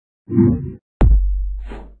All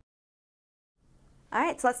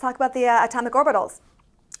right, so let's talk about the atomic orbitals.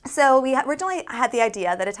 So we originally had the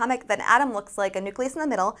idea that an atom looks like a nucleus in the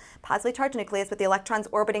middle, positively charged nucleus with the electrons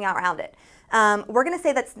orbiting around it. We're going to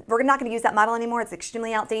say we're not going to use that model anymore. It's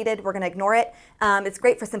extremely outdated. We're going to ignore it. It's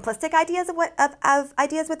great for simplistic ideas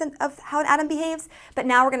of how an atom behaves. But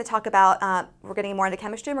now we're going to talk about we're getting more into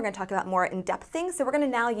chemistry. And we're going to talk about more in-depth things. So we're going to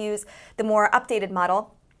now use the more updated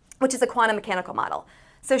model, which is a quantum mechanical model.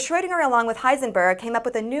 So Schrödinger, along with Heisenberg, came up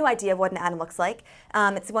with a new idea of what an atom looks like.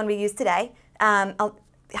 It's the one we use today.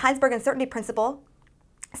 Heisenberg's uncertainty principle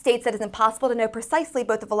states that it's impossible to know precisely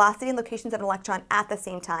both the velocity and locations of an electron at the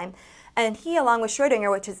same time. And he, along with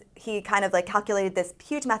Schrödinger, he kind of like calculated this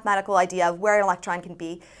huge mathematical idea of where an electron can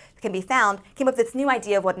be found, came up with this new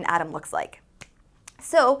idea of what an atom looks like.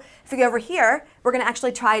 So if we go over here, we're going to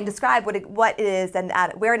actually try and describe what it is and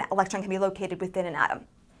where an electron can be located within an atom.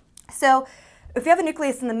 So if you have a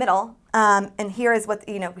nucleus in the middle, and here is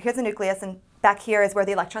here's the nucleus, and back here is where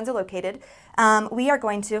the electrons are located. There are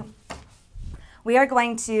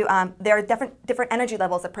different energy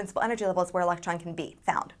levels, the principal energy levels where electron can be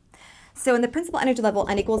found. So in the principal energy level,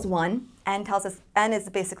 n equals 1, n tells us n is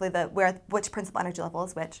basically which principal energy level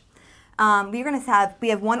is which. We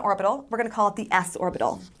have one orbital. We're going to call it the s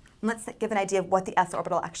orbital. And let's give an idea of what the s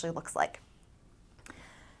orbital actually looks like.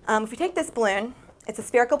 If we take this balloon, it's a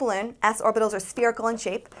spherical balloon. S orbitals are spherical in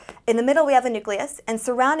shape. In the middle, we have a nucleus, and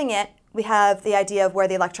surrounding it, we have the idea of where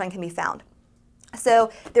the electron can be found.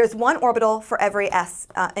 So there's one orbital for every s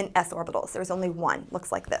in s orbitals. There's only one.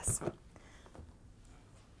 Looks like this.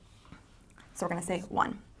 So we're going to say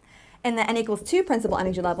 1. In the n equals 2 principal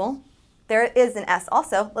energy level, there is an s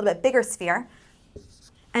also, a little bit bigger sphere.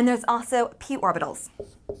 And there's also p orbitals.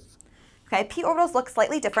 Okay, p orbitals look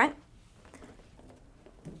slightly different.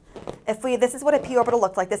 This is what a p orbital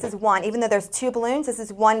looks like. This is 1. Even though there's 2 balloons, this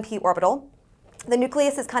is 1 p orbital. The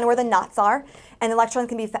nucleus is kind of where the knots are, and the electrons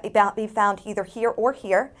can be found either here or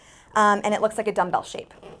here, and it looks like a dumbbell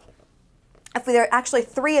shape. There are actually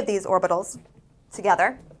 3 of these orbitals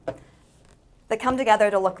together, they come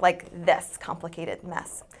together to look like this complicated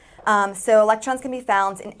mess. So electrons can be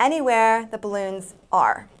found in anywhere the balloons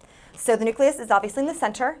are. So the nucleus is obviously in the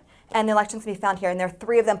center, and the electrons can be found here, and there are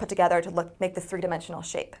 3 of them put together to make this 3-dimensional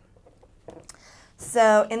shape.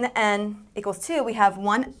 So in the n equals 2, we have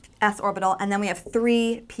 1 s orbital, and then we have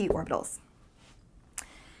 3 p orbitals.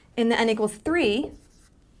 In the n equals 3,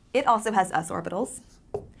 it also has s orbitals.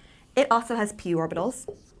 It also has p orbitals.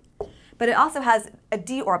 But it also has a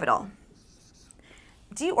d orbital.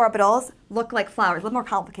 D orbitals look like flowers, a little more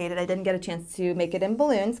complicated. I didn't get a chance to make it in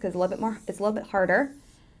balloons because it's a little bit harder.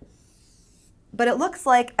 But it looks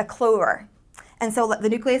like a clover. And so the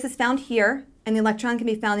nucleus is found here, and the electron can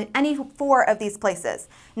be found in any 4 of these places.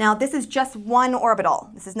 Now, this is just one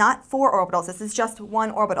orbital. This is not 4 orbitals. This is just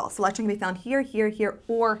one orbital. So electron can be found here, here, here,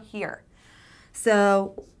 or here.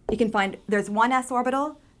 So you can find there's 1 s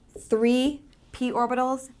orbital, 3 p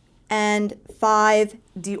orbitals, and 5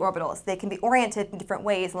 d orbitals. They can be oriented in different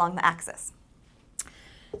ways along the axis.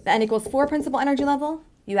 The n equals 4 principal energy level.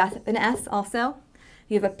 You have an s also.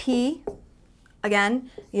 You have a p.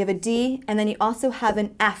 Again, you have a d, and then you also have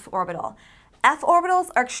an f orbital. F orbitals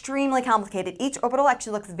are extremely complicated. Each orbital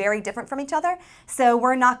actually looks very different from each other. So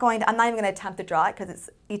I'm not even going to attempt to draw it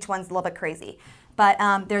because each one's a little bit crazy. But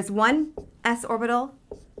there's 1 s orbital.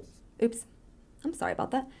 Oops, I'm sorry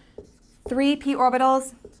about that. 3 p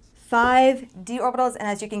orbitals, 5 d orbitals, and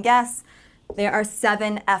as you can guess, there are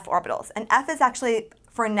 7 f orbitals. And f is actually,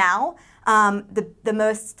 for now,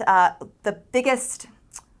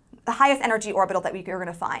 the highest energy orbital that you're going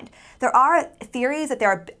to find. There are theories that there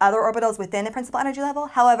are other orbitals within the principal energy level.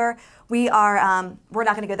 However, we're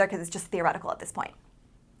not going to go there because it's just theoretical at this point.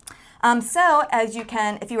 So as you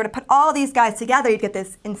can, if you were to put all these guys together, you'd get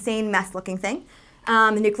this insane mess-looking thing.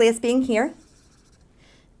 The nucleus being here,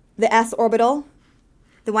 the s orbital,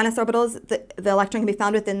 the 1 s orbitals, the electron can be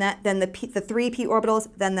found within that, then the 3 p orbitals,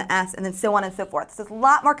 then the s, and then so on and so forth. So it's a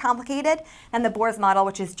lot more complicated than the Bohr's model,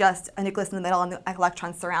 which is just a nucleus in the middle and the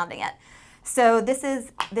electrons surrounding it. So this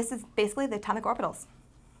is basically the atomic orbitals.